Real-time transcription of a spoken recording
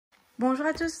Bonjour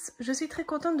à tous, je suis très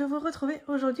contente de vous retrouver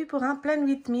aujourd'hui pour un plan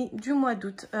with me du mois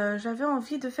d'août. J'avais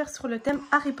envie de faire sur le thème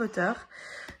Harry Potter,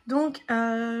 donc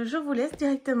je vous laisse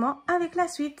directement avec la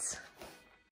suite.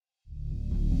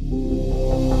 I've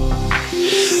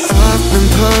been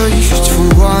punished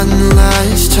for one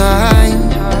last time.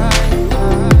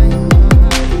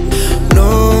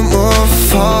 No more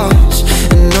falls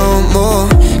and no more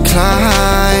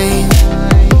climb.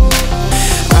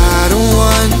 I don't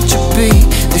want to be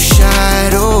the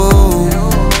shadow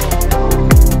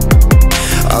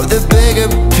of the bigger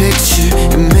picture.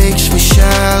 It makes me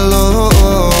shallow.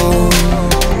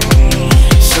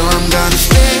 So I'm gonna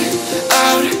stay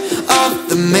out of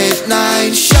the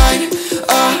midnight shine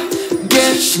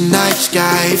against the night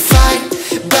sky. Fight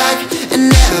back and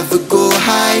never go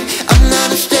hide. I'm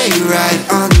gonna stay right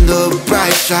on the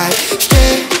bright side.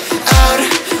 Stay out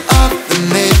of the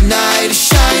midnight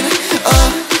shine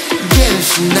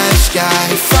against the night sky.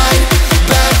 Fight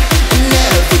back and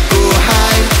never go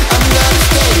hide. I'm gonna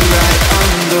stay right on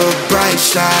the bright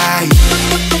side.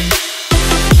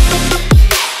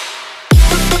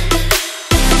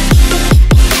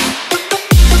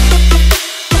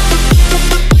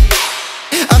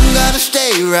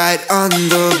 Stay right on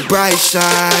the bright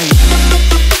side.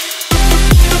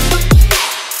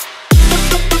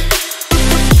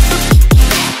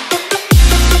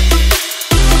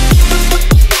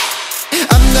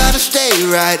 I'm gonna stay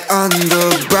right on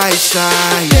the bright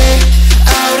side. Stay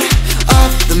out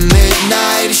of the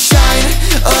midnight shine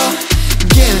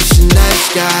against the night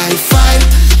sky. Fight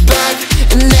back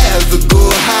and never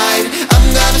go hide.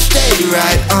 I'm gonna stay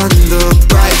right on the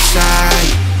bright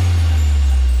side.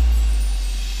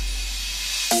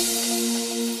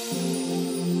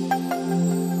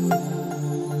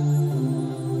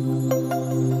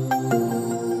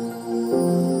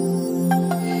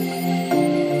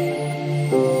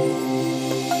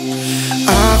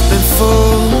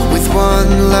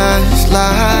 One last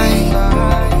lie.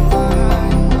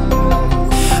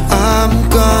 I'm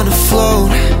gonna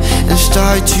float and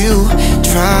start to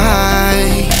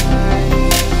try.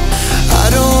 I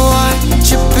don't want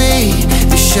to be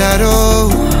the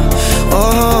shadow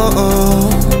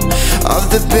of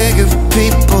the bigger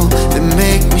people that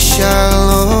make me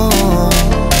shallow.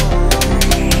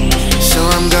 So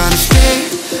I'm gonna stay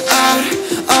out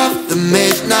of the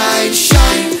midnight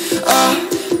shine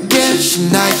against the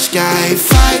night sky.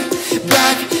 Fight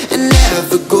back and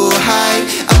never go hide.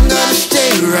 I'm gonna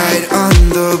stay right on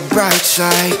the bright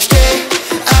side. Stay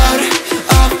out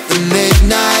of the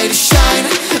midnight shine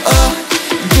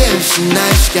against the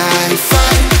night sky.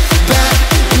 Fight back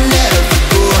and never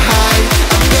go hide.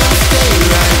 I'm gonna stay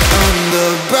right on the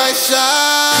bright side.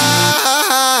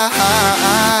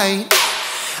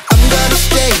 I'm gonna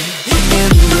stay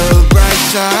in the bright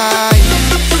side.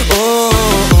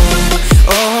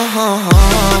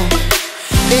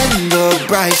 In the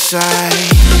bright side.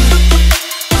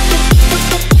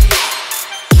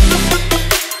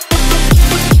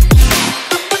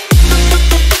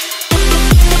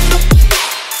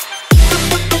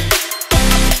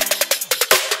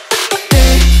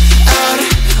 Stay out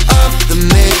of the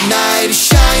midnight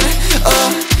shine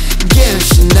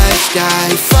against the night sky.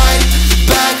 Fight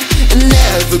back and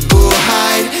never go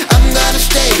hide. I'm gonna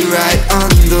stay right on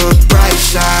the bright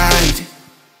side.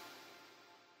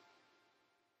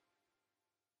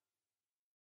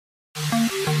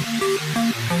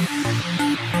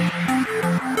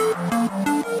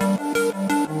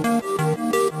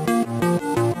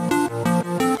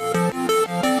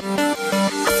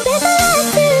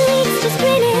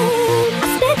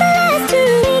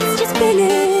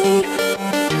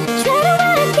 Try to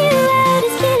work you out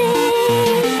is killing.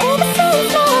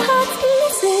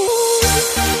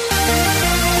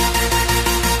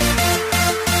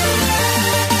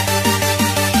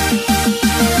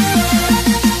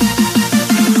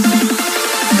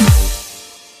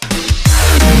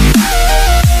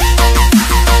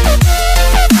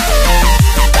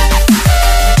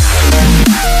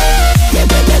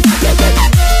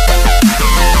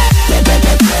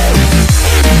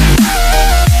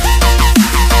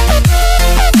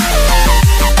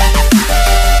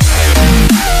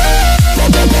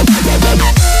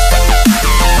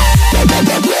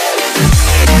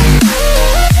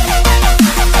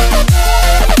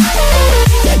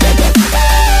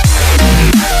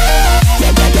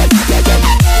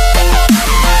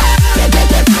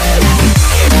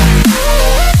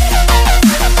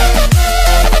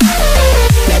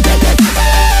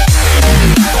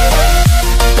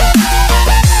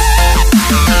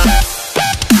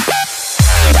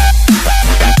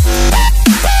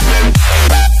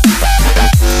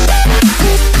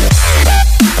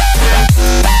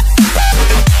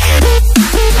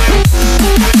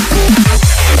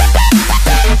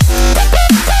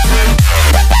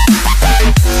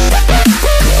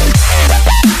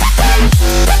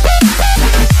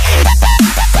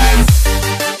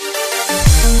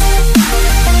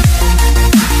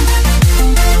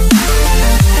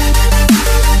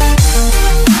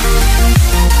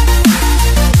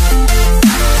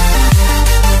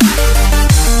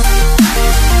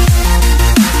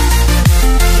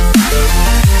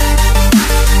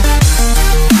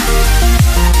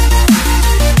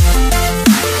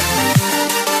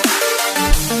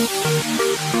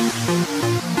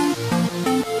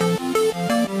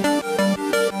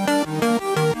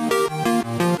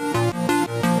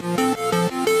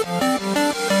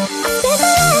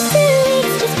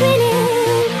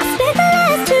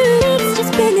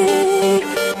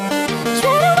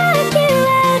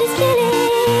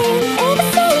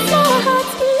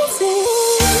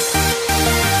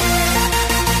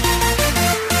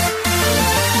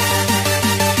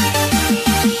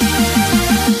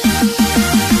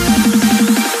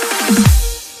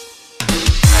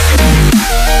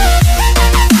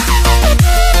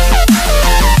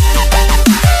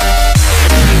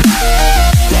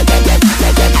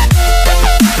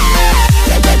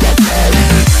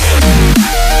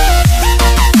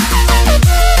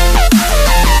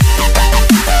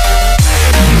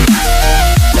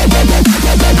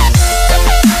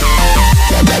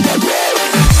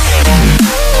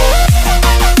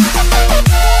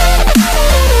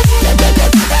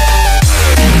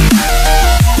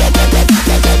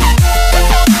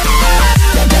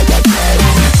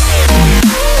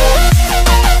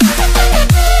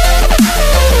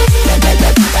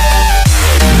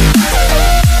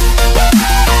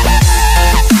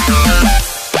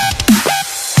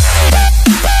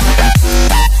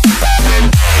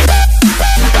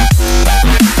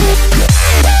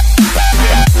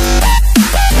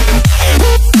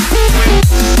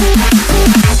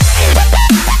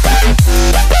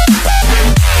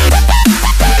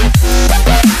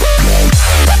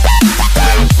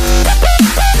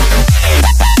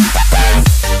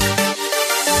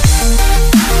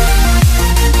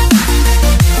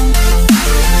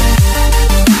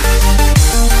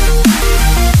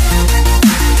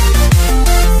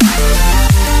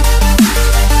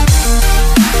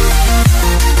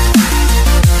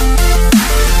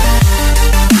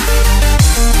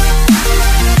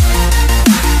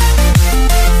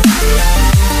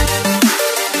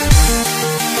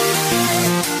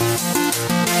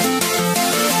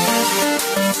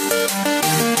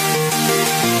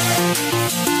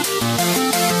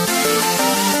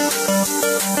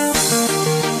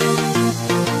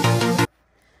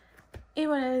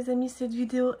 cette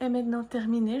vidéo est maintenant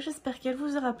terminée. J'espère qu'elle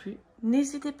vous aura plu.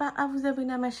 N'hésitez pas à vous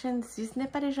abonner à ma chaîne si ce n'est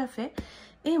pas déjà fait.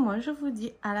 Et moi, je vous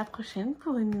dis à la prochaine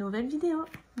pour une nouvelle vidéo.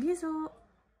 Bisous!